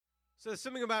So there's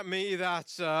something about me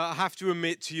that I have to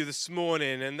admit to you this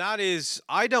morning, and that is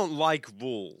I don't like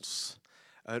rules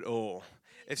at all.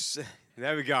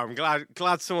 There we go. I'm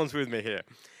glad someone's with me here.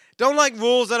 Don't like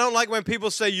rules. I don't like when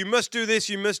people say you must do this,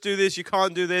 you must do this, you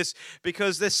can't do this,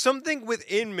 because there's something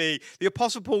within me. The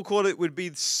Apostle Paul called it would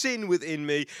be sin within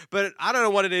me, but I don't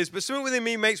know what it is, but something within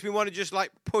me makes me want to just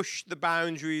like push the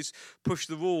boundaries, push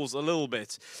the rules a little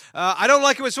bit. I don't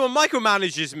like it when someone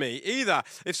micromanages me either.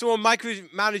 If someone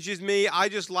micromanages me, I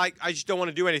just don't want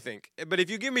to do anything. But if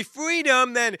you give me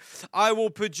freedom, then I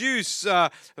will produce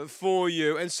for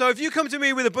you. And so if you come to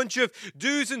me with a bunch of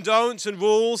do's and don'ts and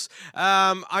rules,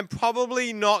 I'm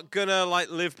probably not gonna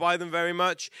live by them very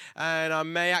much, and I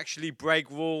may actually break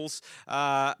rules.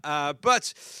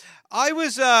 But I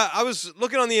was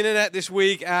looking on the internet this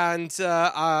week, and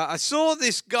I saw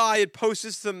this guy had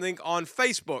posted something on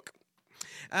Facebook,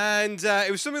 and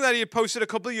it was something that he had posted a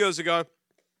couple of years ago,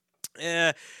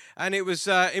 and it was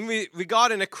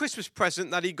regarding a Christmas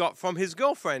present that he got from his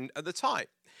girlfriend at the time.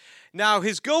 Now,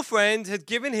 his girlfriend had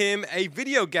given him a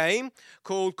video game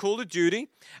called Call of Duty,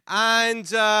 and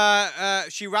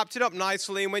she wrapped it up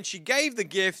nicely, and when she gave the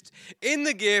gift, in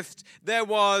the gift, there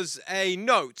was a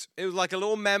note. It was like a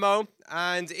little memo,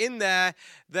 and in there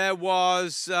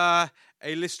was a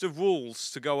list of rules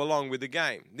to go along with the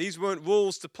game. These weren't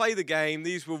rules to play the game,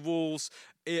 these were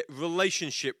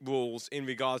relationship rules in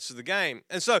regards to the game.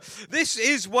 And so this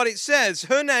is what it says.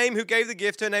 Her name, who gave the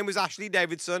gift, her name was Ashley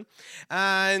Davidson,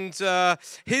 and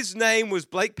his name was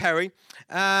Blake Perry,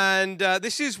 and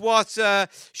this is what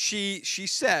she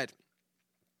said.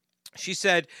 She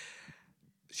said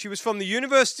she was from the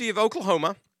University of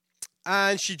Oklahoma,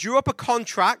 and she drew up a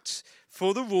contract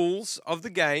for the rules of the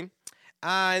game,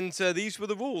 and these were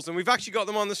the rules, and we've actually got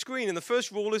them on the screen, and the first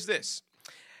rule is this.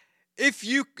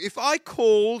 If I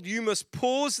called, you must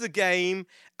pause the game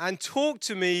and talk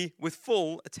to me with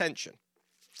full attention.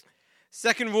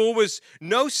 Second rule was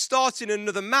no starting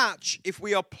another match if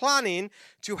we are planning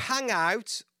to hang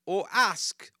out or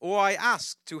I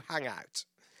ask to hang out.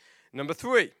 Number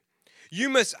 3, you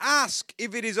must ask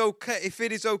if it is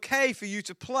okay for you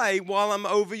to play while I'm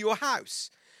over your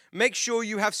house. Make sure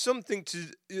I have something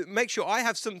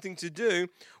to do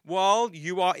while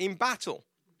you are in battle.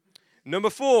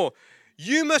 Number 4,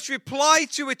 you must reply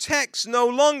to a text no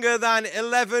longer than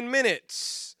 11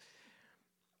 minutes.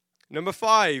 Number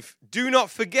 5, do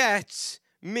not forget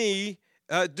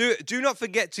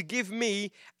to give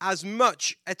me as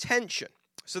much attention.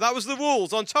 So that was the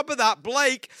rules. On top of that,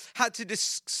 Blake had to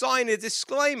sign a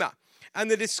disclaimer. And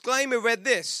the disclaimer read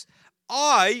this: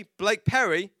 I, Blake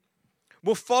Perry,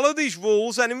 will follow these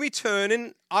rules, and in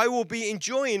return, I will be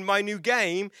enjoying my new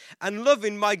game and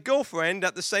loving my girlfriend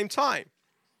at the same time.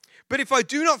 But if I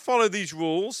do not follow these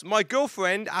rules, my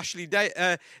girlfriend, Ashley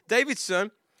Davidson,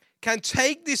 can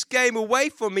take this game away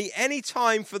from me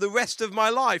anytime for the rest of my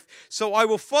life. So I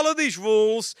will follow these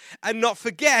rules and not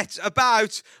forget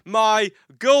about my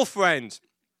girlfriend.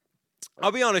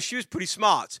 I'll be honest, she was pretty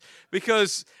smart,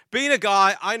 because being a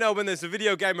guy, I know when there's a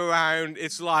video game around,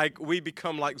 it's like we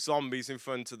become like zombies in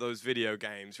front of those video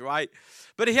games, right?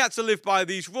 But he had to live by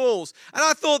these rules. And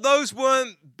I thought those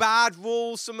weren't bad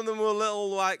rules. Some of them were a little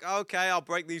like, okay, I'll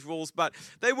break these rules, but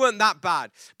they weren't that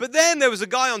bad. But then there was a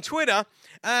guy on Twitter,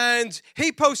 and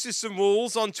he posted some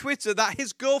rules on Twitter that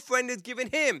his girlfriend had given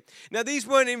him. Now, these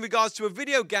weren't in regards to a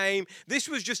video game. This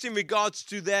was just in regards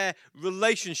to their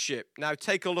relationship. Now,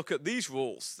 take a look at these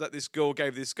rules that this girl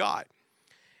gave this guy.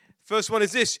 First one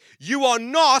is this: you are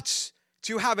not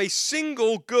to have a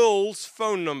single girl's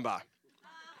phone number.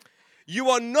 You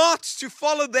are not to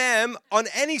follow them on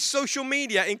any social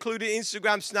media, including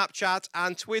Instagram, Snapchat,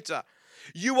 and Twitter.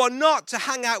 You are not to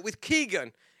hang out with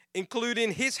Keegan,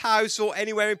 including his house or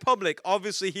anywhere in public.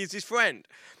 Obviously, he's his friend.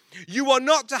 You are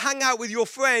not to hang out with your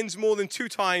friends more than 2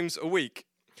 times a week.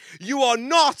 You are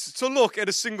not to look at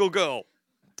a single girl.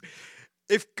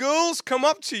 If girls come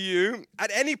up to you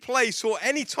at any place or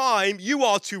any time, you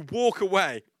are to walk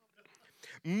away.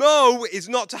 Mo is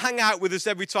not to hang out with us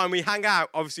every time we hang out.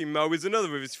 Obviously, Mo is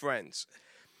another of his friends.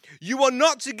 You are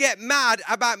not to get mad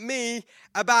about me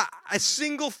about a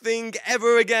single thing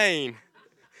ever again.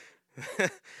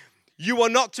 You are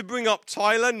not to bring up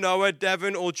Tyler, Noah,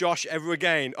 Devon, or Josh ever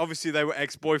again. Obviously, they were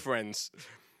ex-boyfriends.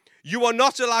 You are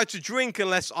not allowed to drink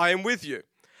unless I am with you.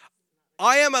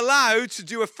 I am allowed to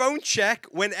do a phone check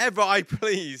whenever I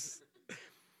please.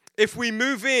 If we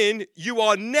move in, there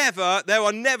are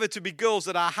never to be girls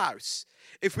at our house.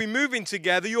 If we move in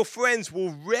together, your friends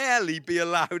will rarely be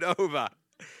allowed over.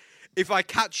 If I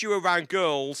catch you around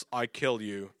girls, I kill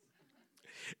you.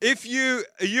 If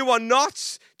you are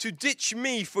not to ditch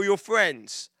me for your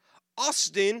friends.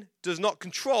 Austin does not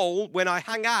control when I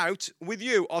hang out with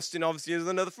you. Austin obviously is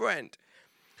another friend.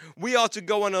 We are to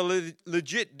go on a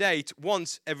legit date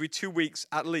once every 2 weeks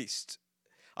at least.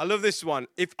 I love this one.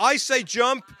 If I say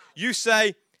jump, you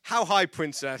say, how high,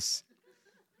 princess?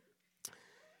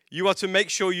 You are to make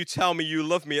sure you tell me you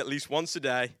love me at least once a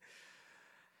day,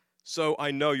 so I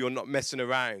know you're not messing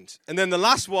around. And then the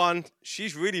last one,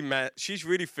 she's really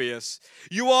fierce.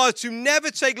 You are to never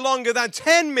take longer than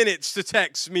 10 minutes to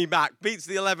text me back. Beats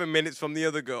the 11 minutes from the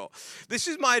other girl. This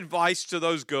is my advice to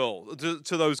those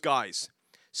guys.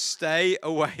 Stay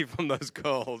away from those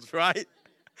girls, right?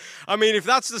 I mean, if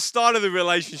that's the start of the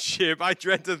relationship, I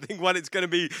dread to think what it's going to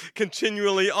be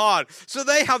continually on. So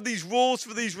they have these rules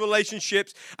for these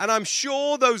relationships, and I'm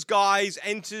sure those guys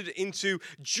entered into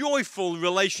joyful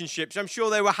relationships. I'm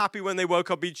sure they were happy when they woke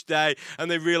up each day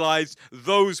and they realized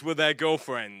those were their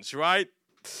girlfriends, right?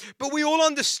 But we all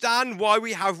understand why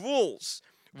we have rules.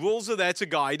 Rules are there to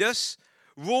guide us.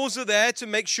 Rules are there to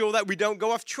make sure that we don't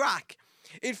go off track.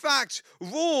 In fact,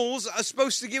 rules are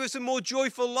supposed to give us a more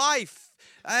joyful life.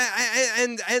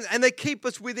 And they keep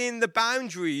us within the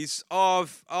boundaries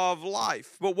of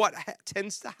life. But what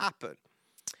tends to happen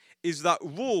is that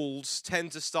rules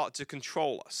tend to start to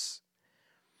control us.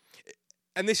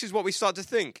 And this is what we start to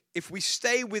think. If we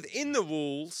stay within the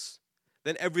rules,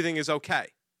 then everything is okay.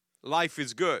 Life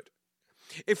is good.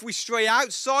 If we stray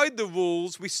outside the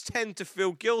rules, we tend to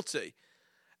feel guilty.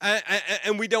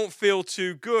 And we don't feel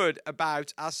too good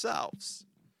about ourselves.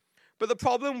 But the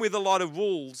problem with a lot of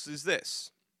rules is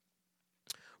this.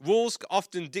 Rules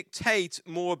often dictate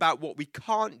more about what we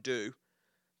can't do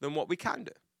than what we can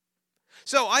do.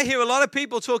 So I hear a lot of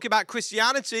people talk about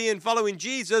Christianity and following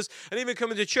Jesus and even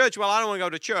coming to church. Well, I don't want to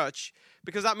go to church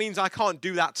because that means I can't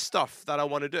do that stuff that I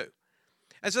want to do.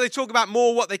 And so they talk about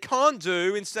more what they can't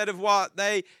do instead of what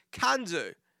they can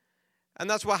do. And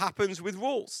that's what happens with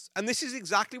rules. And this is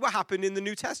exactly what happened in the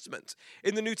New Testament,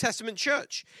 in the New Testament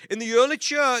church. In the early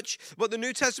church, what the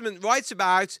New Testament writes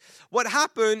about, what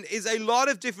happened is a lot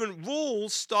of different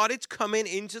rules started coming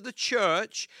into the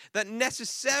church that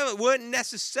weren't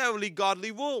necessarily godly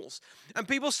rules. And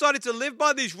people started to live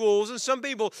by these rules, and some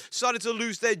people started to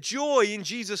lose their joy in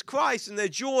Jesus Christ and their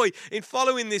joy in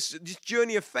following this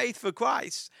journey of faith for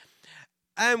Christ.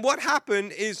 And what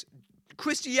happened is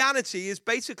Christianity is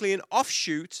basically an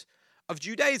offshoot of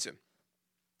Judaism.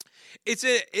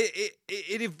 It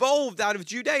evolved out of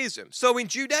Judaism. So in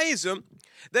Judaism,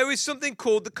 there is something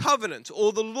called the covenant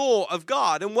or the law of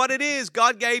God. And what it is,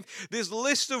 God gave this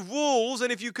list of rules.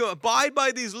 And if you can abide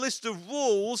by these list of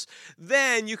rules,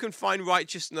 then you can find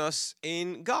righteousness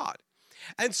in God.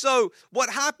 And so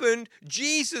what happened,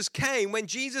 Jesus came, when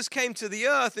Jesus came to the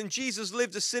earth and Jesus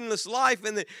lived a sinless life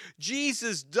and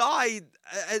Jesus died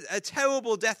a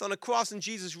terrible death on a cross and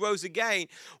Jesus rose again.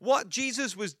 What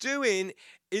Jesus was doing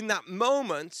in that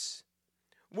moment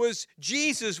was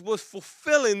Jesus was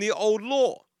fulfilling the old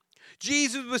law.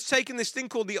 Jesus was taking this thing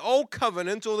called the Old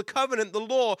Covenant or the covenant, the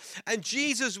law, and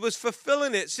Jesus was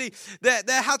fulfilling it. See,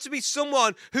 there had to be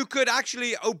someone who could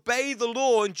actually obey the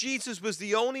law, and Jesus was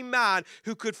the only man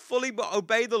who could fully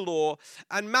obey the law.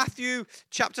 And Matthew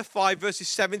chapter 5, verses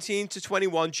 17 to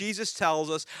 21, Jesus tells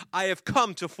us, I have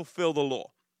come to fulfill the law.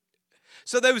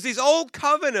 So there was this old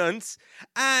covenant,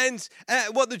 and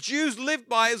what the Jews lived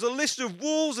by is a list of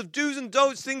rules of do's and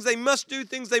don'ts, things they must do,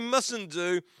 things they mustn't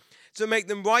do, to make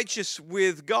them righteous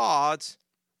with God.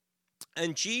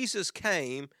 And Jesus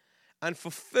came and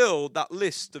fulfilled that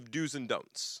list of do's and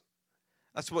don'ts.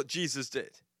 That's what Jesus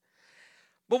did.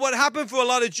 But what happened for a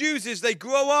lot of Jews is they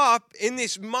grow up in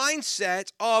this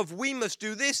mindset of we must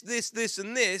do this, this, this,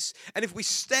 and this. And if we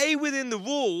stay within the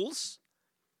rules,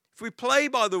 if we play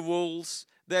by the rules,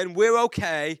 then we're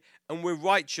okay and we're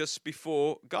righteous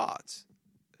before God.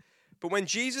 But when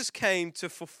Jesus came to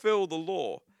fulfill the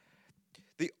law,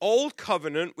 the old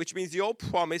covenant, which means the old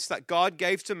promise that God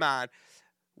gave to man,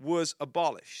 was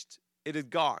abolished. It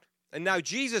had gone. And now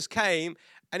Jesus came,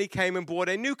 and he came and brought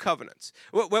a new covenant.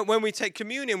 When we take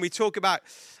communion, we talk about,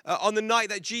 on the night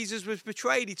that Jesus was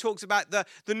betrayed, he talks about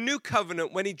the new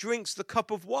covenant when he drinks the cup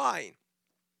of wine.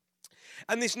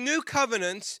 And this new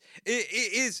covenant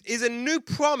is a new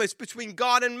promise between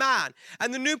God and man.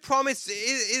 And the new promise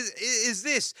is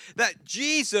this, that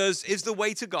Jesus is the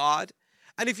way to God.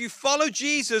 And if you follow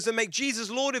Jesus and make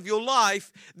Jesus Lord of your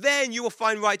life, then you will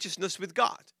find righteousness with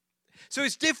God. So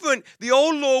it's different. The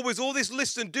old law was all this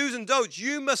list of do's and don'ts.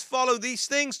 You must follow these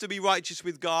things to be righteous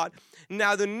with God.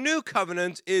 Now the new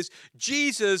covenant is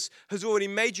Jesus has already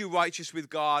made you righteous with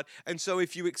God. And so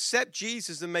if you accept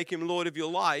Jesus and make him Lord of your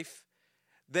life,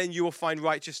 then you will find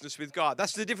righteousness with God.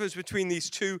 That's the difference between these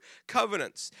two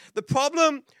covenants. The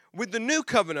problem with the new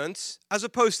covenant, as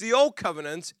opposed to the old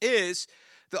covenant, is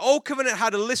the old covenant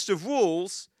had a list of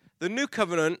rules. The new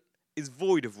covenant is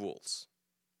void of rules.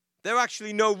 There are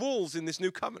actually no rules in this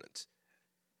new covenant.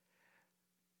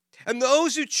 And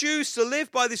those who choose to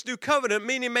live by this new covenant,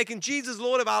 meaning making Jesus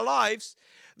Lord of our lives,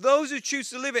 those who choose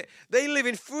to live it, they live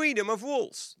in freedom of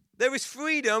rules. There is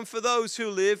freedom for those who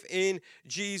live in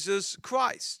Jesus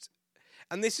Christ.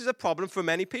 And this is a problem for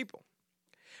many people.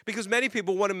 Because many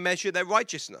people want to measure their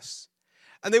righteousness.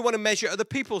 And they want to measure other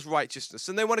people's righteousness.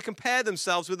 And they want to compare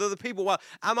themselves with other people. Well,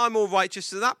 am I more righteous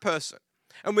than that person?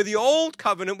 And with the old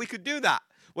covenant, we could do that.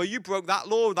 Well, you broke that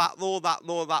law, that law, that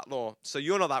law, that law. So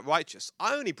you're not that righteous.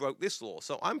 I only broke this law,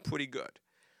 so I'm pretty good.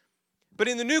 But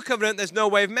in the new covenant, there's no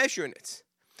way of measuring it.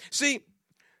 See,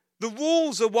 the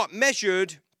rules are what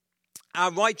measured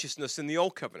our righteousness in the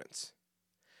old covenant.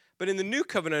 But in the new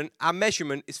covenant, our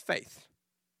measurement is faith.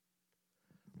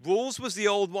 Rules was the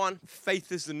old one,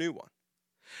 faith is the new one.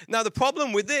 Now, the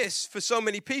problem with this for so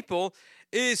many people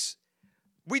is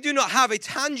we do not have a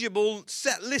tangible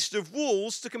set list of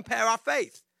rules to compare our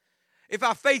faith. If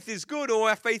our faith is good or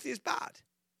our faith is bad.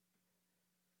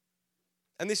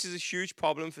 And this is a huge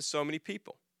problem for so many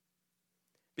people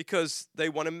because they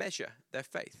want to measure their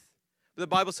faith. But the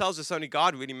Bible tells us only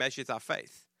God really measures our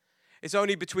faith. It's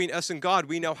only between us and God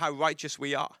we know how righteous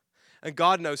we are. And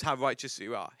God knows how righteous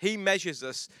we are. He measures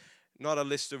us, not a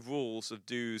list of rules of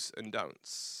do's and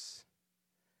don'ts.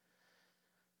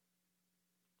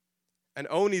 And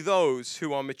only those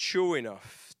who are mature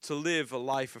enough to live a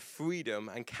life of freedom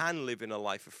and can live in a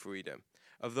life of freedom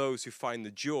are those who find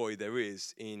the joy there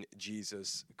is in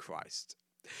Jesus Christ.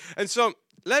 And so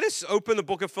let us open the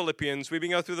book of Philippians. We've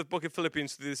been going through the book of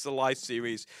Philippians through this life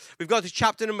series. We've got to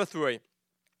chapter number 3.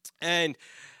 And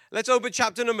let's open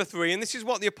chapter number 3. And this is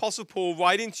what the Apostle Paul,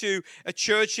 writing to a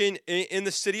church in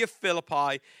the city of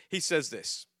Philippi, he says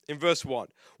this in verse 1.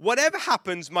 Whatever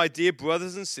happens, my dear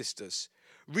brothers and sisters,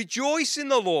 rejoice in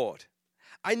the Lord.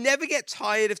 I never get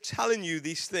tired of telling you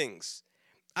these things,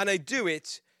 and I do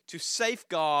it to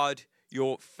safeguard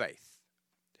your faith.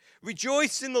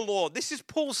 Rejoice in the Lord. This is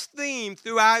Paul's theme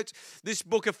throughout this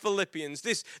book of Philippians.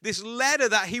 This letter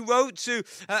that he wrote to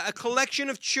a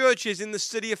collection of churches in the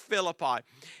city of Philippi.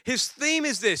 His theme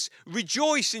is this: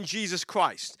 rejoice in Jesus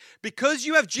Christ. Because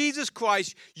you have Jesus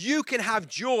Christ, you can have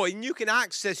joy and you can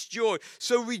access joy.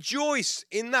 So rejoice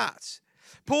in that.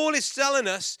 Paul is telling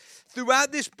us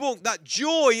throughout this book that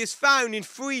joy is found in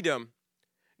freedom,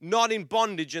 not in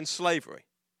bondage and slavery.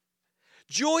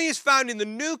 Joy is found in the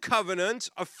new covenant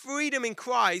of freedom in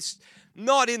Christ,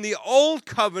 not in the old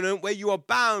covenant where you are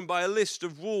bound by a list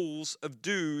of rules of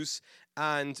do's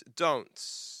and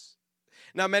don'ts.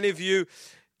 Now, many of you,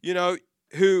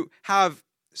 who have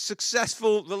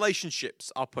successful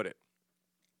relationships, I'll put it.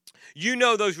 You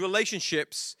know those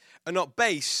relationships are not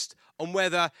based on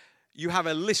whether you have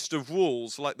a list of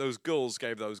rules like those girls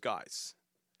gave those guys.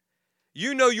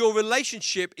 You know your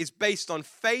relationship is based on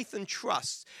faith and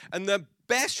trust. And the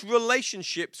best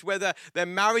relationships, whether they're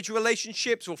marriage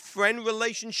relationships or friend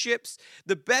relationships,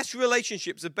 the best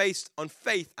relationships are based on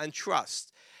faith and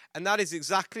trust. And that is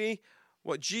exactly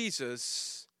what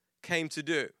Jesus came to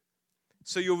do.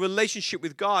 So your relationship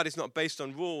with God is not based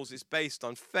on rules, it's based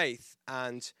on faith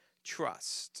and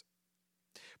trust.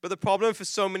 But the problem for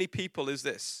so many people is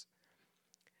this: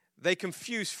 they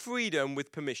confuse freedom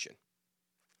with permission.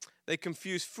 They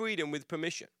confuse freedom with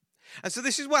permission. And so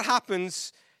this is what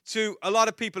happens to a lot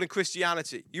of people in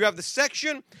Christianity. You have the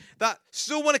section that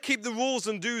still want to keep the rules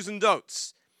and do's and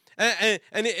don'ts. And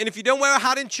if you don't wear a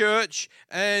hat in church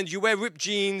and you wear ripped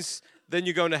jeans, then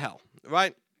you're going to hell,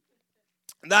 right?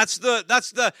 That's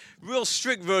the real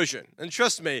strict version. And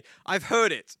trust me, I've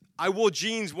heard it. I wore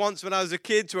jeans once when I was a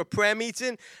kid to a prayer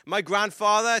meeting. My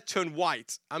grandfather turned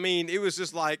white. I mean, it was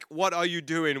just like, what are you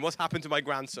doing? What's happened to my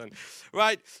grandson?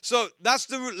 Right? So that's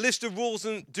the list of rules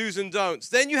and do's and don'ts.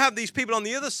 Then you have these people on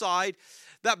the other side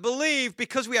that believe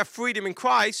because we have freedom in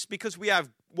Christ, because we have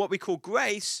what we call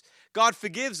grace, God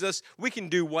forgives us, we can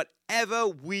do whatever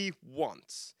we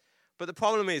want. But the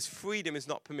problem is freedom is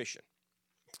not permission.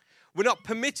 We're not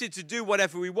permitted to do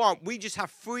whatever we want. We just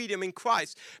have freedom in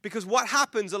Christ. Because what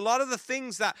happens, a lot of the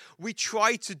things that we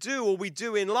try to do or we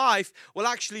do in life will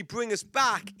actually bring us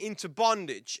back into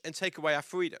bondage and take away our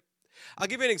freedom. I'll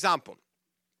give you an example.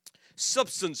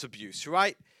 Substance abuse,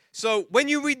 right? So when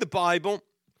you read the Bible,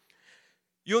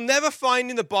 you'll never find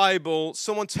in the Bible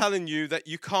someone telling you that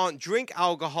you can't drink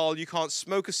alcohol, you can't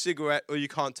smoke a cigarette, or you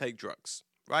can't take drugs,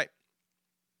 right?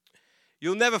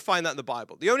 You'll never find that in the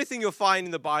Bible. The only thing you'll find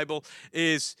in the Bible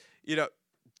is,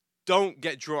 don't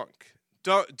get drunk.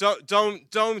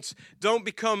 Don't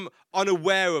become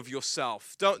unaware of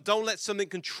yourself. Don't let something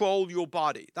control your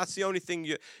body. That's the only thing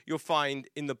you'll find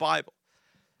in the Bible.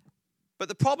 But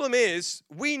the problem is,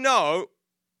 we know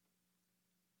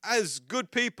as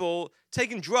good people,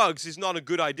 taking drugs is not a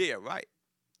good idea, right?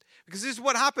 Because this is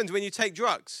what happens when you take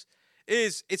drugs,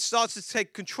 is it starts to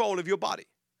take control of your body,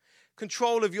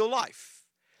 control of your life.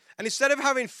 And instead of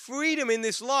having freedom in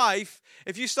this life,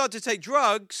 if you start to take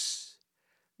drugs,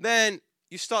 then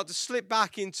you start to slip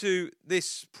back into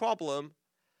this problem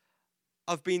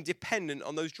of being dependent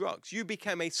on those drugs. You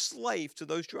become a slave to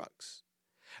those drugs.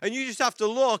 And you just have to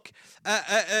look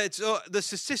at the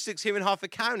statistics here in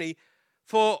Hartford County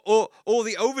for all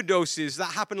the overdoses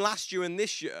that happened last year and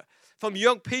this year from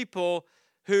young people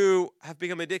who have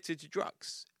become addicted to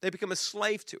drugs. They become a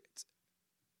slave to it.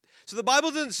 So the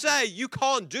Bible doesn't say you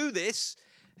can't do this.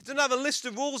 It doesn't have a list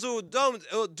of rules or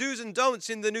do's and don'ts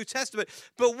in the New Testament.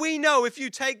 But we know if you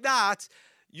take that,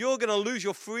 you're going to lose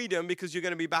your freedom because you're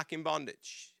going to be back in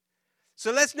bondage.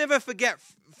 So let's never forget,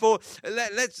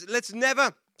 let's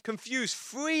never confuse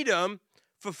freedom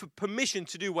for permission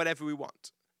to do whatever we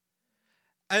want.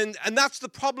 And that's the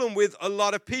problem with a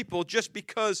lot of people. Just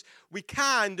because we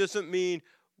can doesn't mean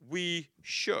we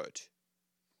should.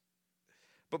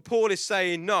 But Paul is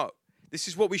saying, no, this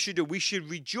is what we should do. We should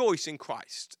rejoice in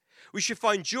Christ. We should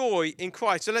find joy in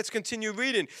Christ. So let's continue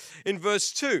reading in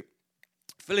verse 2.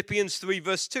 Philippians 3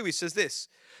 verse 2, he says this.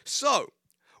 So,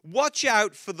 watch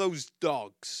out for those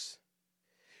dogs,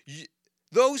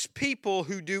 those people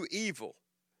who do evil,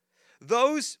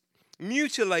 those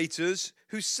mutilators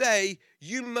who say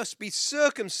you must be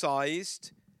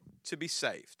circumcised to be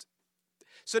saved.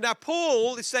 So now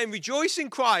Paul is saying rejoice in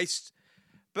Christ,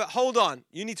 but hold on,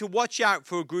 you need to watch out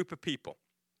for a group of people.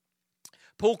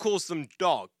 Paul calls them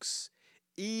dogs,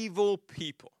 evil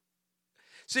people.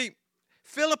 See,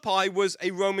 Philippi was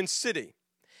a Roman city.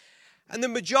 And the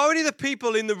majority of the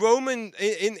people in the Roman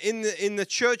in the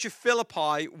church of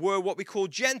Philippi were what we call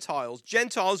Gentiles.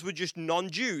 Gentiles were just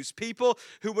non-Jews, people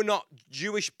who were not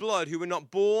Jewish blood, who were not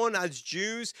born as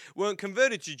Jews, weren't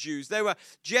converted to Jews. They were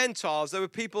Gentiles. They were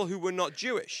people who were not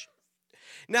Jewish.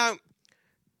 Now,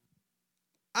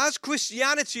 as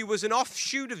Christianity was an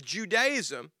offshoot of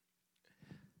Judaism,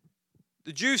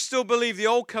 the Jews still believed the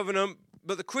old covenant,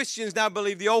 but the Christians now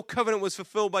believe the old covenant was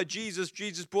fulfilled by Jesus.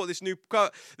 Jesus brought this new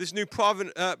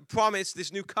promise,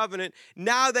 this new covenant.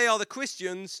 Now they are the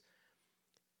Christians.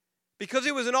 Because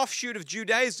it was an offshoot of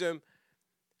Judaism,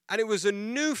 and it was a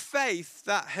new faith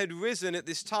that had risen at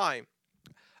this time,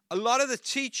 a lot of the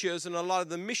teachers and a lot of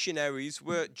the missionaries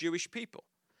were Jewish people.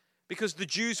 Because the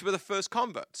Jews were the first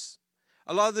converts.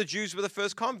 A lot of the Jews were the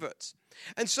first converts.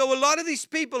 And so a lot of these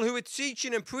people who were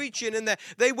teaching and preaching, and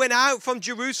they went out from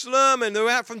Jerusalem, and they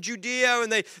went out from Judea,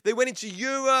 and they went into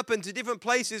Europe and to different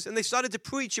places, and they started to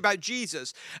preach about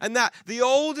Jesus, and that the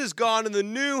old is gone and the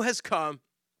new has come.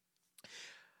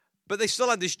 But they still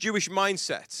had this Jewish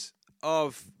mindset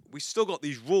of, we still got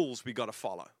these rules we got to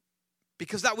follow.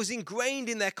 Because that was ingrained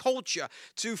in their culture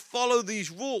to follow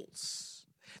these rules.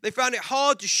 They found it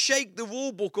hard to shake the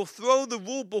rule book or throw the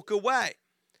rule book away.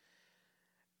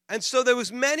 And so there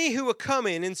was many who were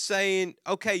coming and saying,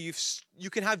 okay, you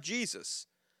can have Jesus,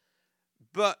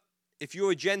 but if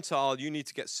you're a Gentile, you need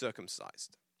to get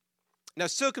circumcised. Now,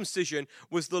 circumcision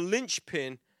was the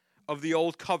linchpin of the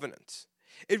old covenant.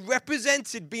 It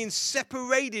represented being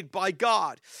separated by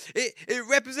God. It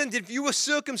represented if you were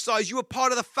circumcised, you were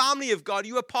part of the family of God.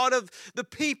 You were part of the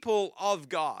people of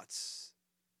God.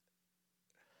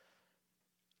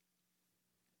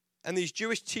 And these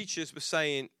Jewish teachers were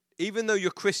saying, even though you're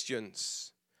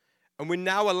Christians, and we're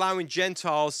now allowing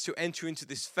Gentiles to enter into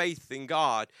this faith in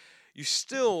God, you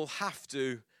still have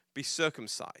to be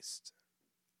circumcised.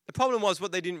 The problem was,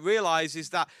 what they didn't realize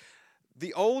is that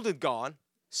the old had gone.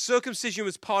 Circumcision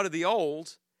was part of the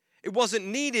old. It wasn't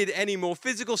needed anymore.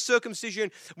 Physical circumcision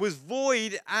was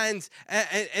void and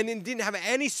it didn't have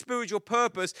any spiritual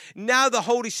purpose. Now the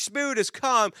Holy Spirit has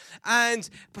come and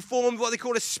performed what they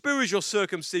call a spiritual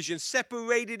circumcision,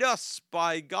 separated us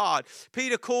by God.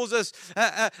 Peter calls us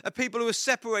a people who are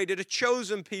separated, a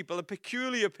chosen people, a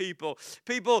peculiar people,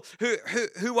 people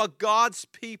who are God's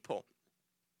people.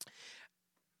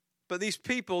 But these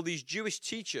people, these Jewish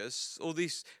teachers, or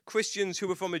these Christians who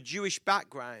were from a Jewish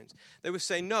background, they were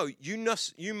saying, no, you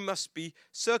must be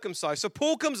circumcised. So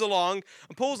Paul comes along,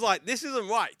 and Paul's like, this isn't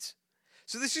right.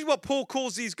 So this is what Paul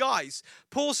calls these guys.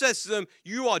 Paul says to them,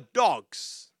 you are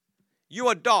dogs. You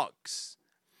are dogs.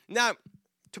 Now,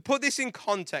 to put this in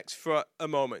context for a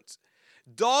moment,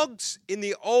 dogs in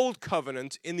the old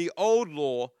covenant, in the old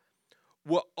law,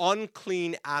 were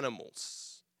unclean animals.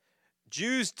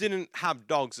 Jews didn't have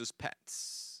dogs as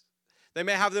pets. They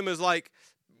may have them as like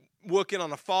working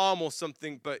on a farm or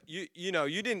something, but you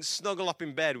didn't snuggle up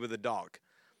in bed with a dog.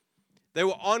 They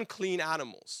were unclean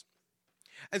animals.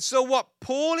 And so what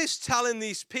Paul is telling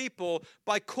these people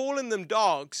by calling them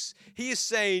dogs, he is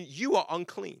saying, you are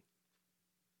unclean.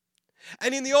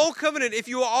 And in the Old Covenant, if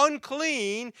you were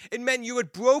unclean, it meant you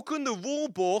had broken the rule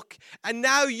book, and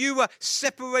now you were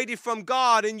separated from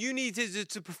God, and you needed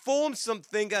to perform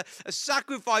something, a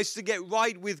sacrifice to get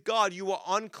right with God. You were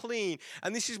unclean.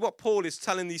 And this is what Paul is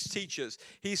telling these teachers.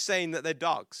 He's saying that they're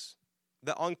dogs.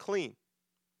 They're unclean.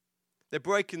 They're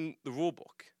breaking the rule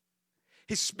book.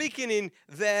 He's speaking in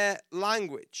their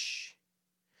language.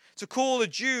 To call a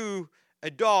Jew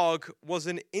a dog was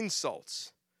an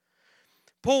insult.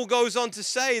 Paul goes on to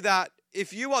say that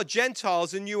if you are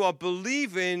Gentiles and you are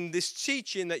believing this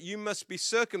teaching that you must be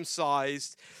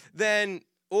circumcised, then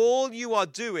all you are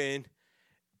doing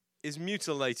is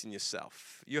mutilating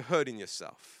yourself. You're hurting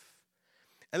yourself.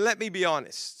 And let me be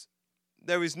honest,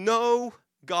 there is no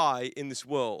guy in this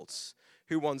world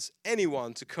who wants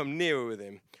anyone to come nearer with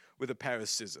him with a pair of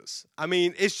scissors. I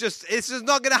mean, it's just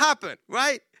not going to happen,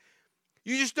 right?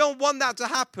 You just don't want that to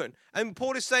happen. And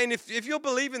Paul is saying if you're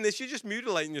believing this, you're just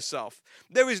mutilating yourself.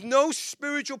 There is no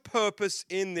spiritual purpose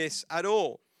in this at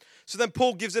all. So then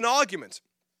Paul gives an argument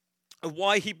of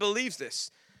why he believes this.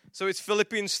 So it's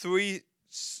Philippians 3,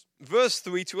 verse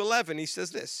 3 to 11. He says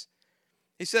this.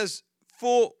 He says,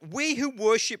 "For we who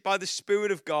worship by the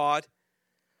Spirit of God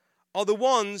are the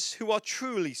ones who are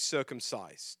truly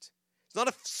circumcised." It's not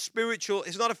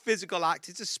a physical act,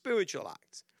 it's a spiritual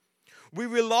act. We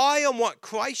rely on what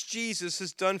Christ Jesus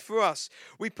has done for us.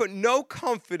 We put no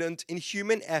confidence in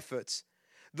human efforts,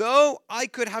 though I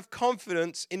could have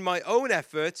confidence in my own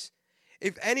effort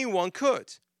if anyone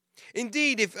could.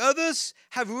 Indeed, if others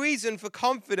have reason for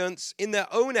confidence in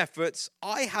their own efforts,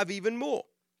 I have even more.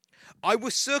 I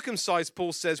was circumcised,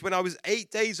 Paul says, when I was 8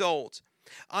 days old.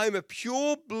 I am a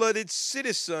pure-blooded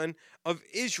citizen of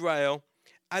Israel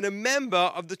and a member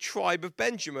of the tribe of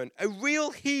Benjamin, a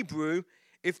real Hebrew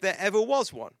if there ever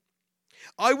was one.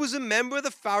 I was a member of the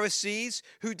Pharisees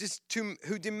who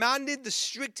demanded the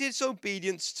strictest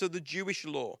obedience to the Jewish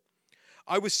law.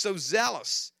 I was so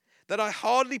zealous that I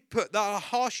harshly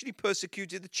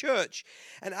persecuted the church.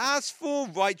 And as for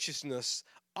righteousness,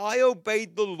 I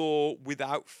obeyed the law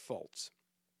without fault.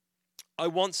 I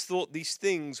once thought these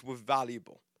things were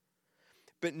valuable,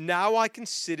 but now I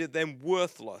consider them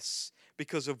worthless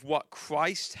because of what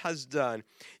Christ has done.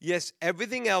 Yes,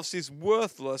 everything else is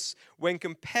worthless when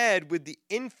compared with the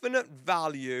infinite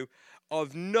value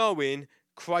of knowing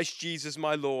Christ Jesus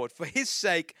my Lord. For his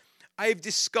sake, I have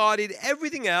discarded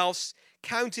everything else,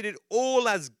 counted it all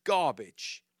as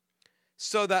garbage,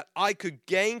 so that I could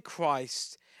gain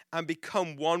Christ and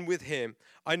become one with him.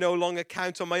 I no longer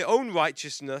count on my own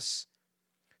righteousness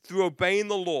through obeying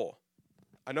the law.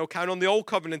 I don't count on the old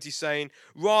covenant, he's saying.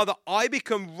 Rather, I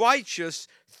become righteous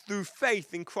through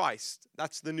faith in Christ.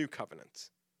 That's the new covenant.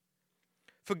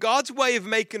 For God's way of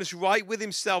making us right with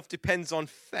himself depends on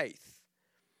faith.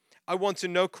 I want to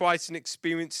know Christ and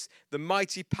experience the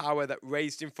mighty power that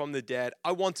raised him from the dead.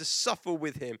 I want to suffer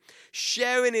with him,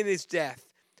 sharing in his death,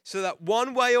 so that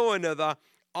one way or another,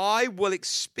 I will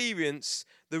experience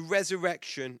the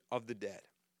resurrection of the dead.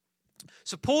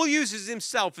 So Paul uses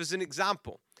himself as an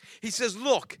example. He says,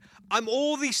 look, I'm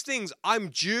all these things.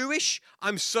 I'm Jewish.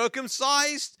 I'm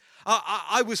circumcised.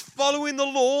 I was following the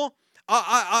law.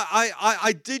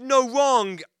 I did no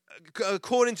wrong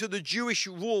according to the Jewish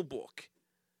rule book.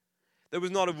 There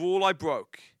was not a rule I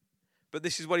broke. But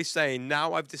this is what he's saying.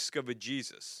 Now I've discovered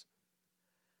Jesus.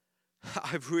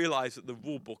 I've realized that the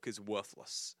rule book is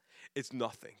worthless. It's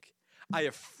nothing. I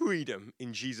have freedom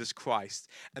in Jesus Christ,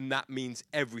 and that means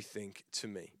everything to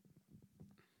me.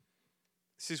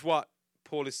 This is what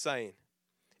Paul is saying.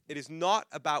 It is not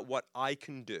about what I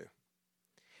can do.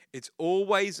 It's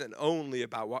always and only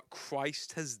about what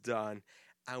Christ has done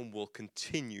and will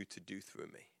continue to do through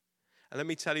me. And let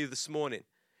me tell you this morning,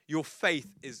 your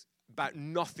faith is about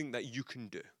nothing that you can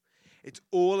do. It's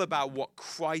all about what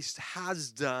Christ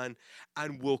has done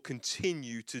and will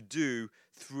continue to do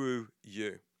through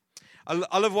you.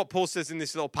 I love what Paul says in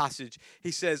this little passage.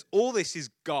 He says, all this is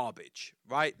garbage,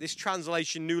 right? This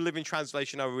translation, New Living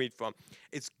Translation I read from,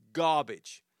 it's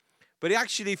garbage. But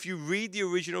actually, if you read the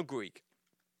original Greek,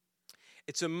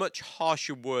 it's a much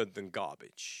harsher word than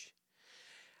garbage.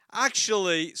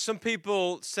 Actually, some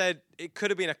people said it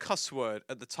could have been a cuss word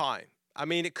at the time. I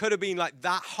mean, it could have been like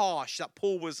that harsh that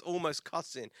Paul was almost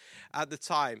cussing at the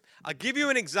time. I'll give you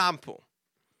an example.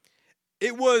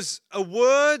 It was a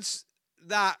word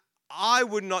that I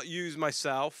would not use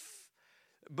myself,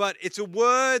 but it's a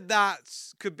word that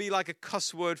could be like a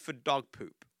cuss word for dog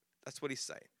poop. That's what he's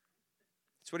saying.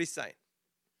 That's what he's saying.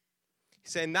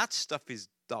 He's saying that stuff is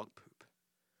dog poop.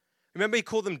 Remember he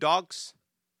called them dogs?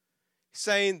 He's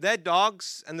saying they're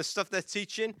dogs and the stuff they're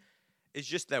teaching is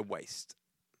just their waste.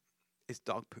 It's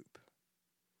dog poop.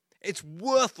 It's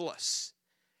worthless.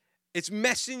 It's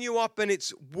messing you up and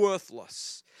it's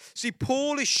worthless. See,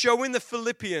 Paul is showing the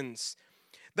Philippians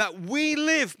that we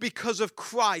live because of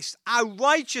Christ. Our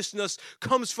righteousness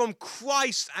comes from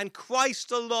Christ and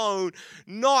Christ alone,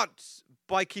 not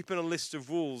by keeping a list of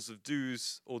rules of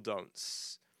do's or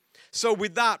don'ts. So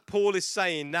with that, Paul is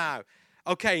saying now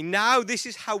this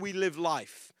is how we live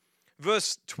life.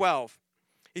 Verse 12,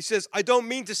 he says, I don't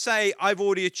mean to say I've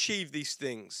already achieved these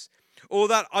things or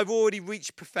that I've already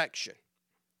reached perfection.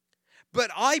 But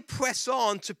I press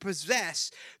on to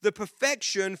possess the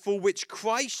perfection for which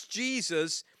Christ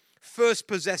Jesus first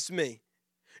possessed me.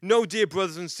 No, dear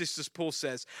brothers and sisters, Paul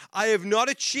says, I have not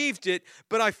achieved it,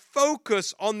 but I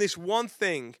focus on this one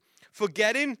thing,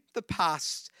 forgetting the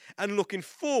past and looking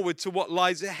forward to what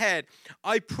lies ahead.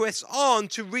 I press on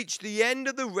to reach the end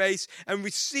of the race and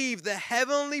receive the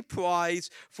heavenly prize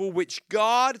for which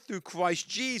God, through Christ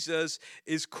Jesus,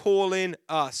 is calling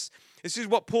us. This is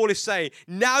what Paul is saying.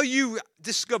 Now you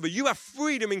discover you have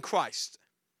freedom in Christ.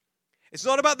 It's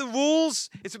not about the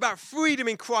rules. It's about freedom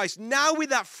in Christ. Now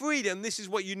with that freedom, this is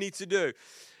what you need to do.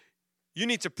 You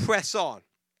need to press on.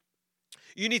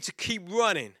 You need to keep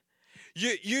running.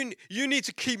 You need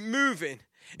to keep moving.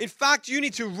 In fact, you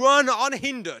need to run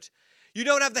unhindered. You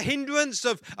don't have the hindrance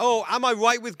of, am I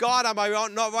right with God? Am I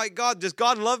not right, God? Does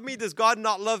God love me? Does God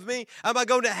not love me? Am I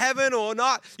going to heaven or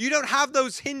not? You don't have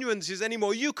those hindrances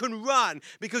anymore. You can run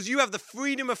because you have the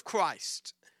freedom of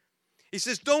Christ. He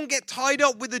says, don't get tied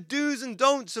up with the do's and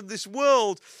don'ts of this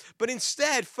world, but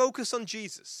instead focus on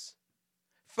Jesus.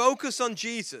 Focus on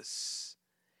Jesus.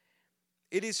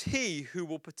 It is He who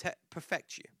will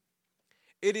perfect you.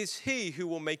 It is He who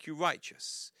will make you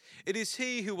righteous. It is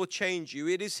He who will change you.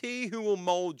 It is He who will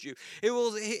mold you.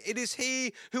 It is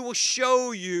He who will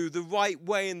show you the right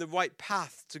way and the right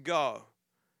path to go.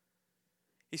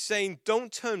 He's saying,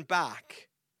 don't turn back,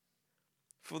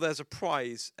 for there's a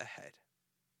prize ahead.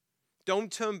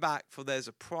 Don't turn back, for there's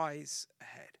a prize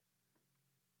ahead.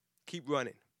 Keep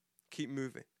running. Keep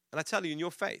moving. And I tell you, in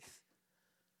your faith,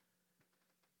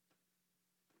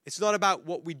 it's not about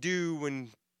what we do and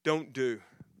don't do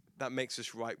that makes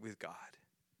us right with God.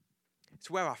 It's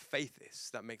where our faith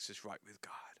is that makes us right with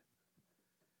God.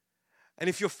 And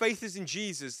if your faith is in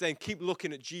Jesus, then keep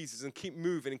looking at Jesus and keep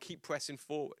moving and keep pressing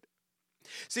forward.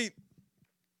 See,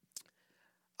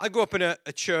 I grew up in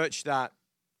a church that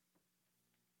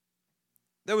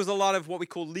there was a lot of what we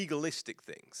call legalistic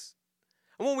things.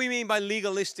 And what we mean by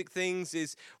legalistic things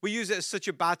is we use it as such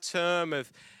a bad term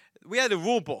of, we had a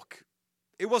rule book.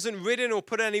 It wasn't written or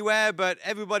put anywhere, but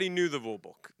everybody knew the rule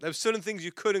book. There were certain things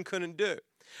you could and couldn't do.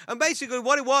 And basically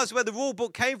what it was, where the rule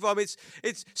book came from, it's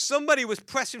somebody was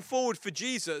pressing forward for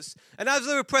Jesus. And as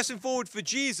they were pressing forward for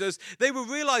Jesus, they were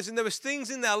realizing there was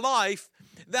things in their life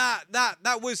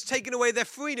that was taking away their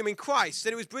freedom in Christ.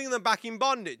 And it was bringing them back in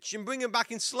bondage and bringing them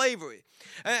back in slavery.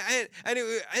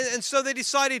 And so they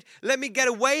decided, let me get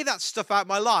away that stuff out of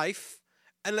my life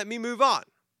and let me move on.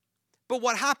 But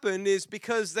what happened is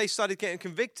because they started getting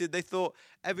convicted, they thought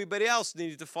everybody else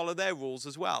needed to follow their rules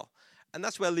as well. And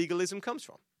that's where legalism comes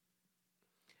from.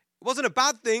 It wasn't a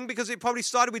bad thing because it probably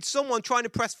started with someone trying to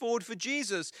press forward for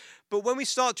Jesus. But when we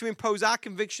start to impose our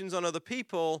convictions on other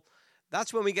people,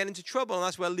 that's when we get into trouble, and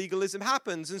that's where legalism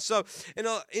happens. And so,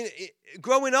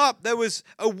 growing up, there was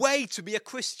a way to be a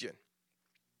Christian.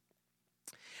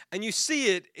 And you see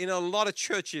it in a lot of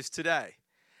churches today.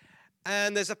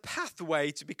 And there's a pathway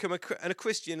to become a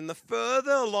Christian. And the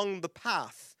further along the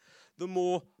path, the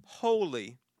more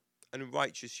holy and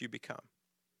righteous you become.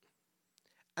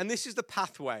 And this is the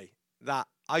pathway that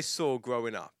I saw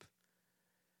growing up.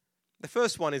 The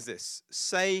first one is this: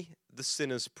 say the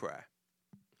sinner's prayer.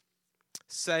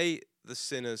 Say the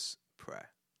sinner's prayer.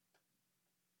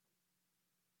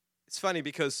 It's funny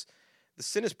because the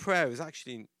sinner's prayer is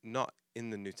actually not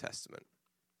in the New Testament.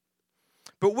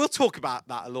 But we'll talk about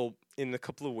that a little in a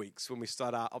couple of weeks when we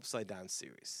start our Upside Down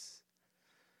series.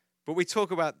 But we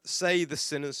talk about say the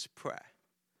sinner's prayer.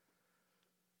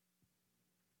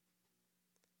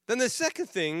 Then the second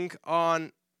thing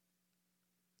on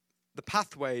the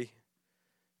pathway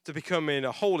to becoming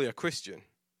a holier Christian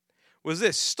was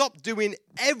this: stop doing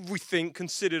everything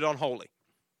considered unholy.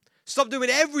 Stop doing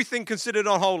everything considered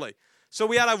unholy. So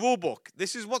we had our rule book.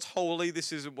 This is what's holy.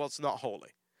 This is what's not holy.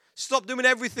 Stop doing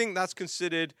everything that's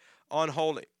considered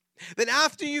unholy. Then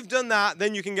after you've done that,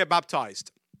 then you can get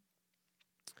baptized.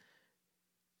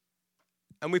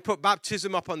 And we put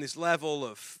baptism up on this level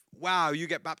of, wow, you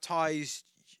get baptized,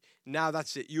 now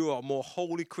that's it. You are a more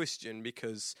holy Christian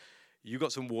because you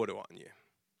got some water on you.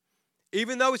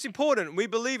 Even though it's important, we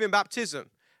believe in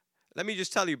baptism. Let me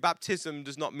just tell you, baptism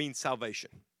does not mean salvation.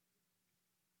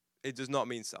 It does not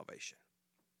mean salvation.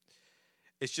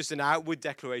 It's just an outward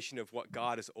declaration of what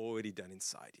God has already done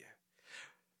inside you.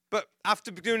 But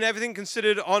after doing everything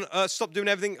considered on, stop doing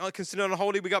everything considered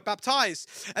unholy, we got baptized.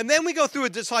 And then we go through a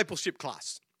discipleship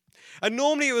class. And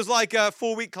normally it was like a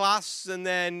 4-week class. And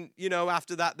then,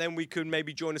 after that, then we could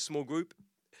maybe join a small group.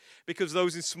 Because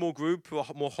those in small group are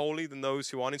more holy than those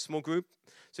who aren't in small group.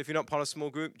 So if you're not part of a small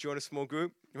group, join a small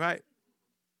group, right?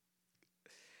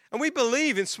 And we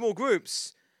believe in small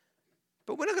groups.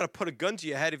 But we're not going to put a gun to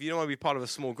your head if you don't want to be part of a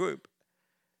small group.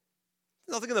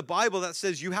 There's nothing in the Bible that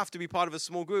says you have to be part of a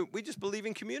small group. We just believe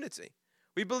in community.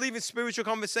 We believe in spiritual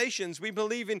conversations. We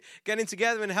believe in getting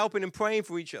together and helping and praying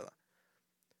for each other.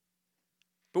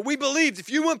 But we believed if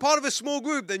you weren't part of a small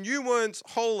group, then you weren't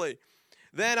holy.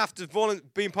 Then after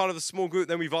being part of a small group,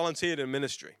 then we volunteered in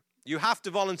ministry. You have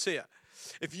to volunteer.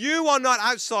 If you are not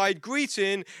outside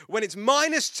greeting when it's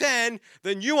 -10,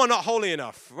 then you are not holy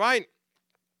enough, right?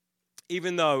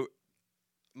 Even though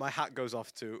my hat goes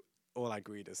off to all our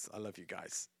greeters. I love you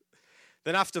guys.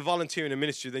 Then after volunteering in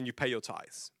ministry, then you pay your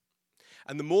tithes.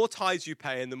 And the more tithes you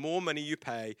pay and the more money you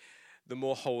pay, the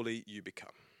more holy you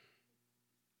become.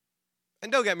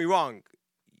 And don't get me wrong,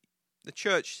 the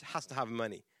church has to have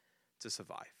money to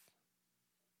survive.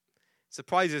 It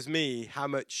surprises me how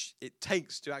much it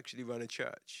takes to actually run a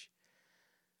church.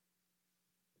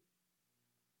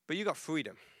 But you got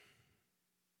freedom.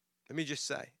 Let me just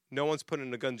say, no one's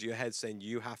putting a gun to your head saying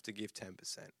you have to give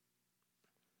 10%.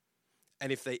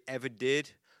 And if they ever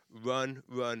did, run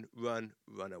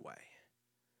away.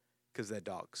 Because they're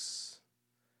dogs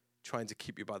trying to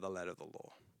keep you by the letter of the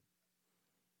law.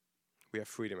 We have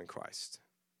freedom in Christ.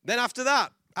 Then after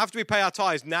that, after we pay our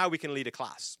tithes, now we can lead a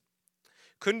class.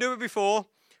 Couldn't do it before,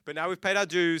 but now we've paid our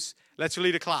dues. Let's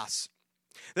lead a class.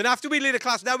 Then after we lead a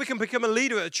class, now we can become a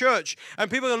leader at a church. And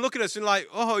people are going to look at us and like,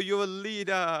 oh, you're a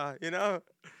leader,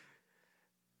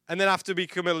 And then after we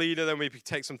become a leader, then we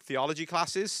take some theology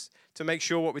classes to make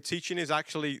sure what we're teaching is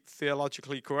actually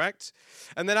theologically correct.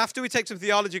 And then after we take some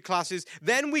theology classes,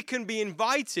 then we can be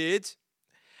invited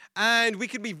and we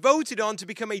can be voted on to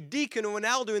become a deacon or an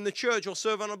elder in the church or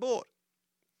serve on a board.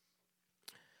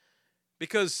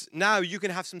 Because now you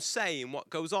can have some say in what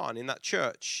goes on in that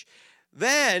church.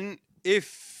 Then,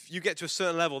 if you get to a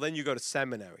certain level, then you go to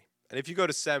seminary. And if you go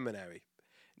to seminary,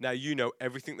 now you know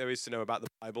everything there is to know about the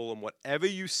Bible, and whatever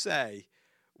you say,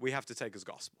 we have to take as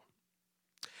gospel.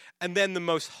 And then the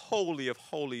most holy of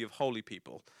holy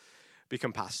people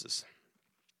become pastors.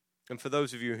 And for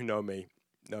those of you who know me,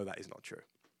 no, that is not true.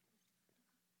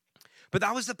 But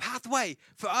that was the pathway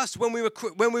for us when we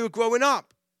were growing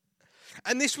up.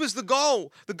 And this was the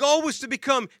goal. The goal was to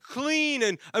become clean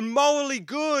and morally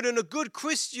good and a good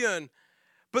Christian.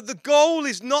 But the goal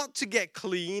is not to get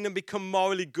clean and become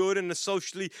morally good and a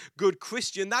socially good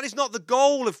Christian. That is not the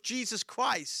goal of Jesus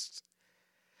Christ.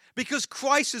 Because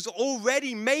Christ has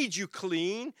already made you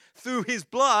clean through his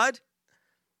blood.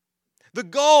 The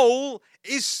goal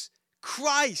is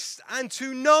Christ and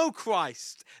to know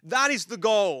Christ. That is the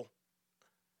goal.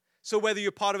 So whether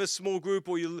you're part of a small group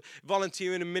or you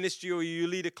volunteer in a ministry or you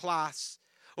lead a class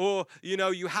or,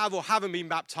 you have or haven't been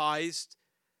baptized,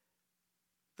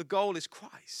 the goal is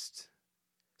Christ.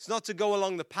 It's not to go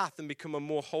along the path and become a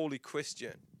more holy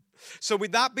Christian. So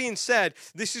with that being said,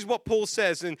 this is what Paul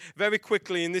says, and very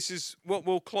quickly, and this is what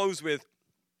we'll close with.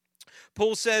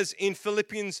 Paul says in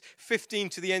Philippians 15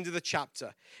 to the end of the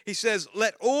chapter, he says,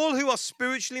 let all who are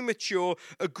spiritually mature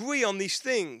agree on these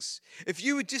things. If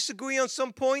you disagree on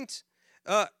some point,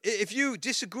 I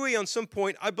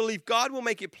believe God will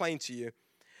make it plain to you.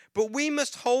 But we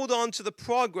must hold on to the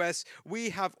progress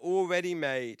we have already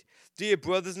made. Dear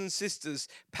brothers and sisters,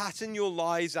 pattern your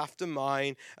lives after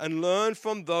mine and learn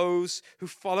from those who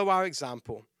follow our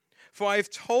example. For I have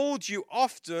told you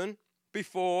often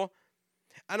before,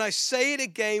 and I say it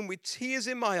again with tears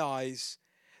in my eyes,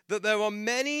 that there are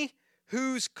many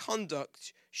whose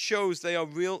conduct shows they are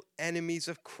real enemies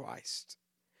of Christ.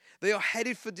 They are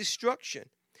headed for destruction.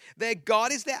 Their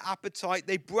God is their appetite.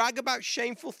 They brag about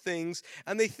shameful things,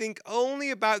 and they think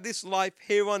only about this life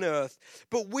here on earth.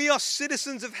 But we are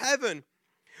citizens of heaven,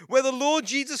 where the Lord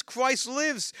Jesus Christ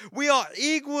lives. We are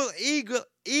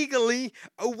eagerly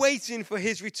awaiting for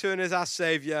his return as our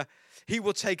Savior. He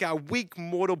will take our weak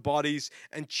mortal bodies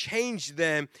and change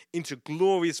them into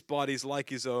glorious bodies like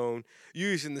his own,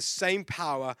 using the same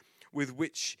power with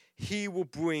which he will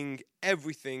bring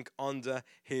everything under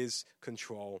his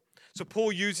control. So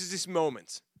Paul uses this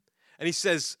moment and he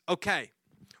says, okay,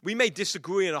 we may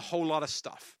disagree on a whole lot of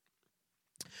stuff,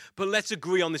 but let's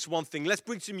agree on this one thing. Let's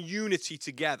bring some unity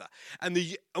together. And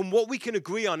what we can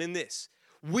agree on in this,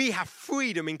 we have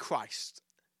freedom in Christ.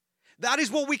 That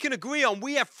is what we can agree on.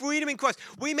 We have freedom in Christ.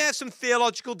 We may have some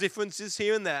theological differences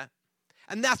here and there,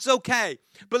 and that's okay.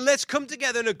 But let's come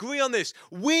together and agree on this.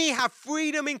 We have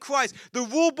freedom in Christ. The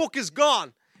rule book is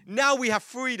gone. Now we have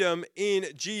freedom in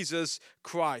Jesus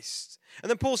Christ. And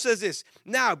then Paul says this,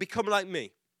 now become like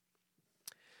me.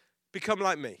 Become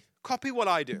like me. Copy what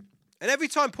I do. And every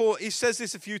time Paul, he says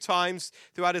this a few times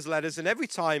throughout his letters, and every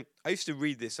time I used to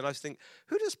read this and I used to think,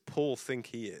 who does Paul think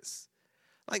he is?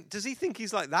 Like, does he think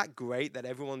he's like that great that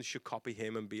everyone should copy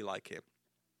him and be like him?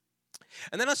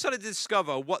 And then I started to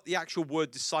discover what the actual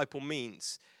word disciple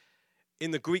means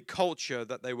in the Greek culture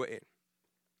that they were in.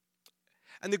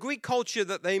 And the Greek culture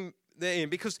that they're in,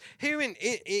 because here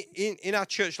in our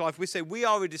church life, we say we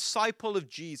are a disciple of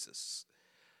Jesus.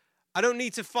 I don't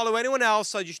need to follow anyone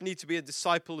else. I just need to be a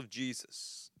disciple of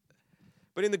Jesus.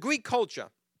 But in the Greek culture,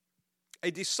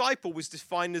 a disciple was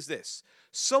defined as this: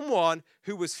 someone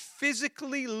who was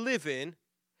physically living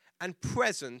and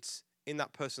present in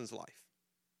that person's life.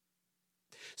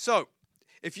 So,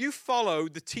 if you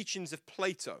followed the teachings of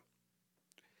Plato,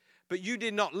 but you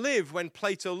did not live when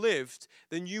Plato lived,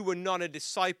 then you were not a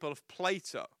disciple of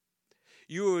Plato.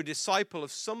 You were a disciple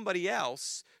of somebody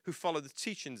else who followed the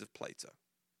teachings of Plato.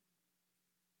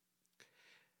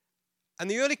 And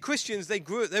the early Christians, they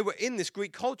were in this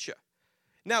Greek culture.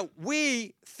 Now,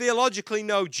 we theologically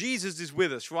know Jesus is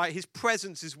with us, right? His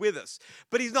presence is with us.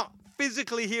 But he's not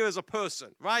physically here as a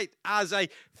person, right? As a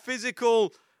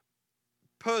physical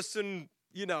person,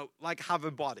 like have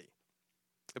a body.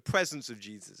 The presence of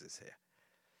Jesus is here.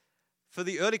 For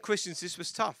the early Christians, this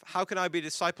was tough. How can I be a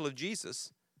disciple of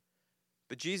Jesus,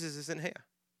 but Jesus isn't here?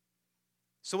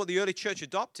 So what the early church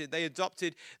adopted, they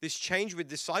adopted this change with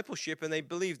discipleship, and they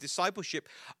believed discipleship,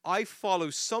 I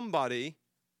follow somebody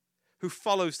who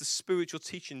follows the spiritual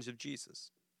teachings of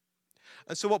Jesus.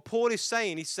 And so what Paul is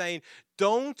saying, he's saying,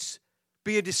 don't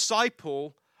be a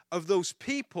disciple of those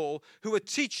people who are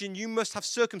teaching you must have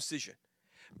circumcision.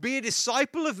 Be a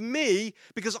disciple of me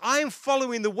because I am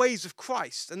following the ways of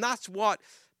Christ. And that's what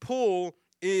Paul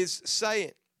is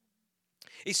saying.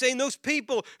 He's saying those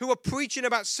people who are preaching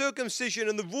about circumcision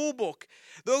and the rule book,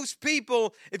 those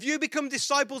people, if you become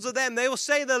disciples of them, they will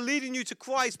say they're leading you to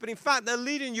Christ, but in fact, they're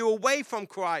leading you away from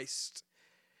Christ.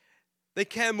 They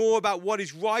care more about what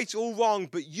is right or wrong,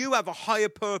 but you have a higher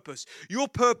purpose. Your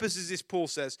purpose is this, Paul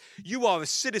says. You are a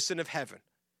citizen of heaven.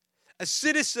 A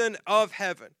citizen of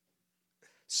heaven.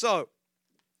 So,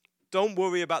 don't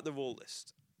worry about the rule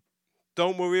list.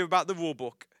 Don't worry about the rule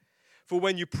book. For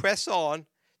when you press on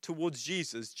towards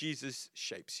Jesus, Jesus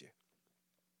shapes you.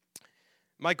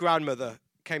 My grandmother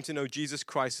came to know Jesus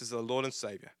Christ as her Lord and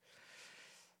Savior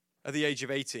at the age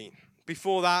of 18.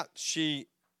 Before that, she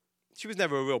was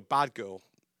never a real bad girl,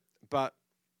 but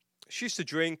she used to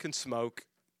drink and smoke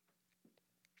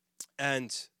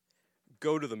and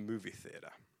go to the movie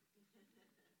theater.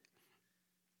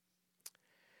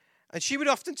 And she would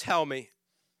often tell me,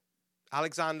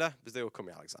 Alexander, because they would call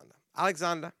me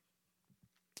Alexander,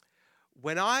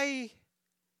 when I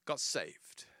got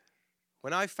saved,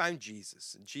 when I found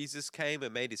Jesus, and Jesus came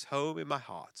and made his home in my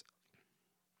heart,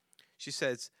 she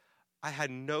says, I had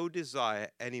no desire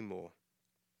anymore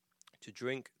to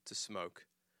drink, to smoke,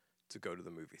 to go to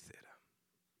the movie theater.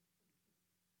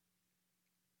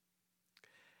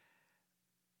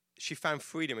 She found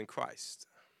freedom in Christ.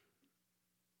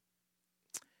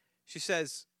 She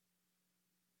says,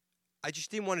 I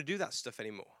just didn't want to do that stuff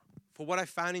anymore. For what I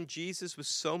found in Jesus was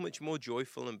so much more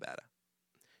joyful and better.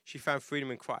 She found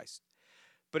freedom in Christ.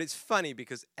 But it's funny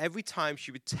because every time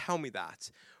she would tell me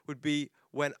that would be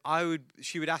when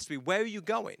she would ask me, where are you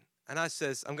going? And I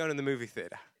says, I'm going to the movie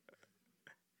theater.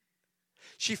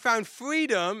 She found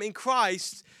freedom in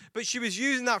Christ, but she was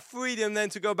using that freedom then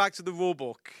to go back to the rule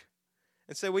book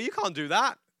and say, well, you can't do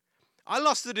that. I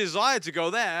lost the desire to go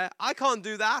there. I can't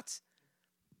do that.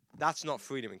 That's not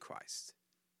freedom in Christ.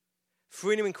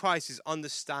 Freedom in Christ is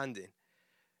understanding.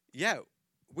 Yeah,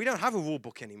 we don't have a rule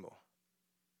book anymore.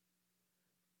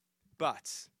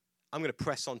 But I'm going to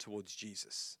press on towards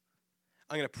Jesus.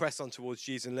 I'm going to press on towards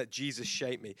Jesus and let Jesus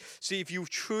shape me. See, if you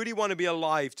truly want to be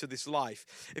alive to this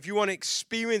life, if you want to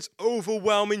experience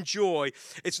overwhelming joy,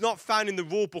 it's not found in the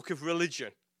rule book of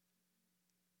religion.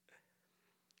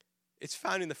 It's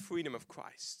found in the freedom of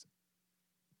Christ.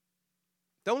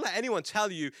 Don't let anyone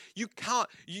tell you, you can't,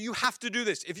 you have to do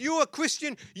this. If you're a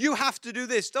Christian, you have to do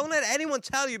this. Don't let anyone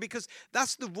tell you, because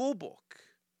that's the rule book.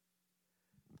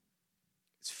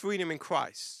 It's freedom in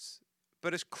Christ.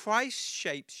 But as Christ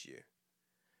shapes you,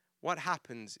 what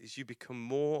happens is you become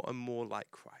more and more like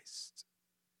Christ.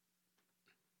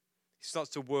 He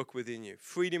starts to work within you.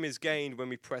 Freedom is gained when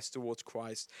we press towards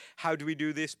Christ. How do we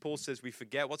do this? Paul says we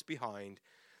forget what's behind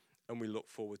and we look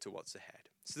forward to what's ahead.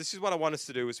 So this is what I want us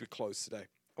to do as we close today.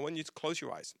 I want you to close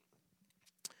your eyes.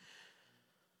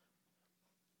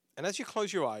 And as you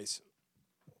close your eyes,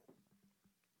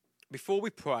 before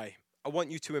we pray, I want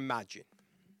you to imagine.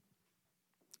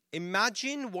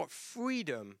 Imagine what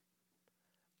freedom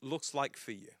looks like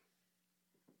for you.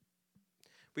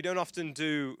 We don't often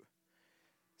do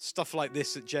stuff like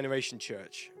this at Generation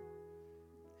Church.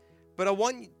 But I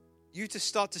want you to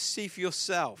start to see for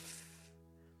yourself.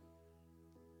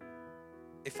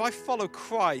 If I follow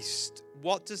Christ,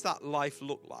 what does that life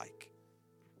look like?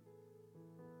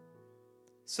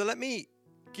 So let me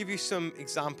give you some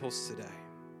examples today.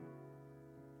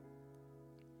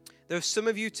 There are some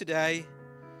of you today,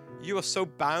 you are so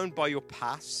bound by your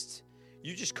past,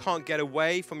 you just can't get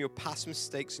away from your past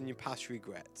mistakes and your past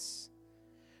regrets.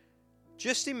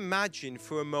 Just imagine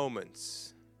for a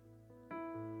moment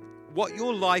what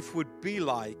your life would be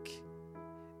like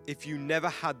if you never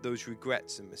had those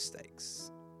regrets and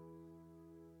mistakes.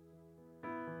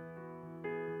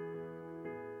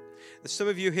 There's some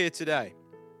of you here today.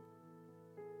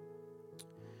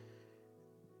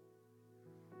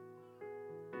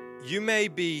 You may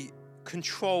be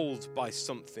controlled by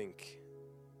something.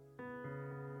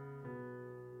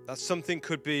 That something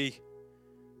could be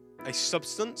a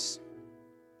substance.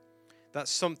 That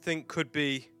something could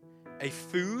be a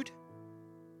food.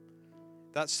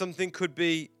 That something could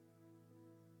be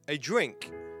a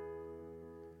drink.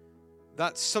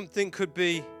 That something could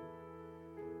be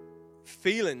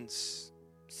feelings,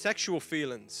 sexual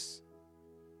feelings.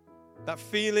 That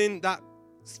feeling, that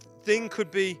thing could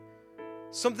be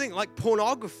something like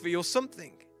pornography or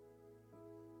something.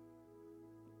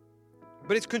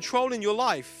 But it's controlling your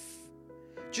life.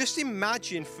 Just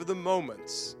imagine for the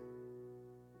moment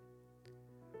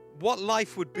what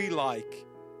life would be like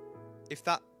if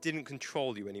that didn't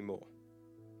control you anymore.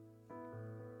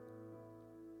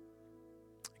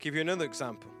 I'll give you another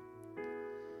example.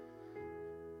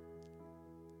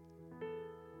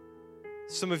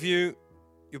 Some of you,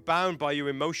 you're bound by your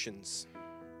emotions.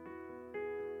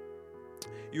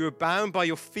 You are bound by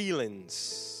your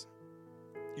feelings,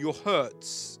 your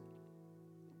hurts.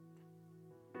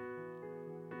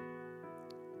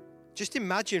 Just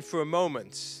imagine for a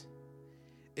moment,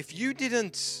 if you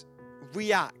didn't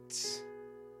react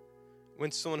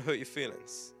when someone hurt your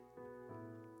feelings.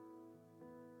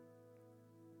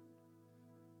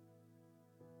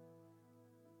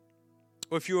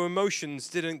 Or if your emotions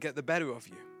didn't get the better of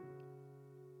you.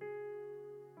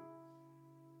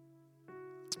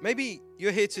 Maybe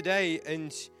you're here today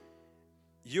and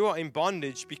you are in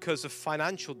bondage because of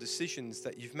financial decisions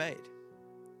that you've made.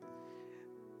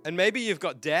 And maybe you've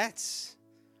got debts,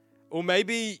 or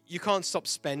maybe you can't stop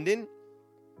spending,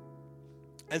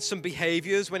 and some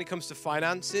behaviors when it comes to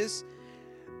finances,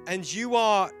 and you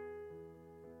are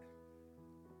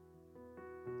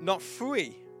not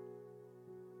free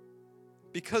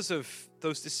because of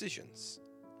those decisions.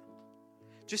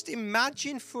 Just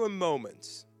imagine for a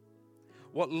moment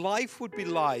what life would be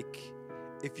like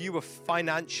if you were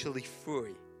financially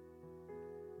free.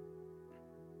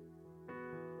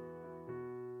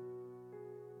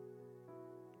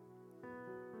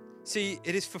 See,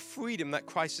 it is for freedom that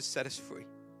Christ has set us free.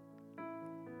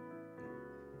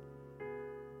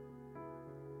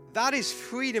 That is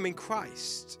freedom in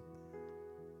Christ.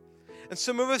 And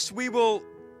some of us, we will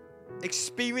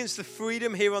experience the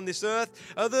freedom here on this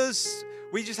earth. Others,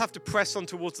 we just have to press on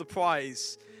towards the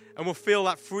prize and we'll feel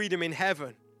that freedom in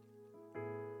heaven.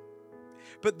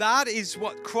 But that is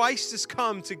what Christ has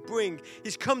come to bring.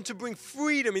 He's come to bring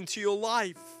freedom into your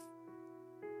life.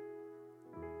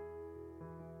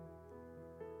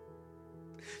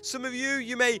 Some of you,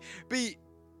 you may be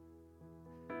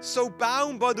so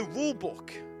bound by the rule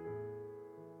book.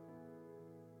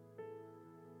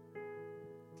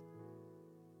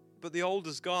 But the old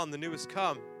is gone, the new has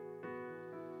come.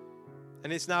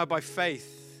 And it's now by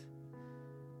faith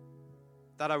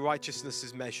that our righteousness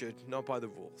is measured, not by the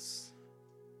rules.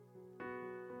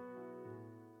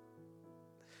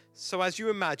 So as you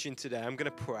imagine today, I'm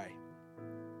going to pray.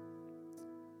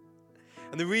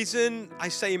 And the reason I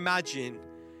say imagine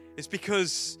is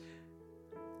because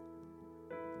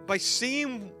by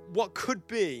seeing what could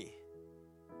be,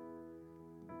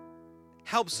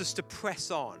 helps us to press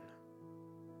on,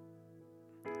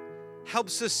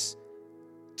 helps us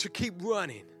to keep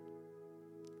running,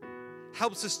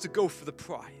 helps us to go for the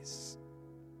prize.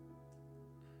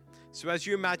 So as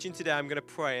you imagine today, I'm going to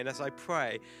pray. And as I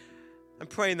pray, I'm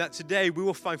praying that today we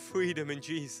will find freedom in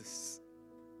Jesus.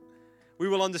 We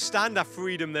will understand that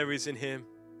freedom there is in him.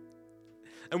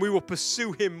 And we will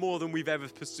pursue him more than we've ever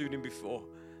pursued him before.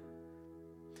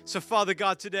 So Father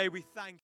God, today we thank you.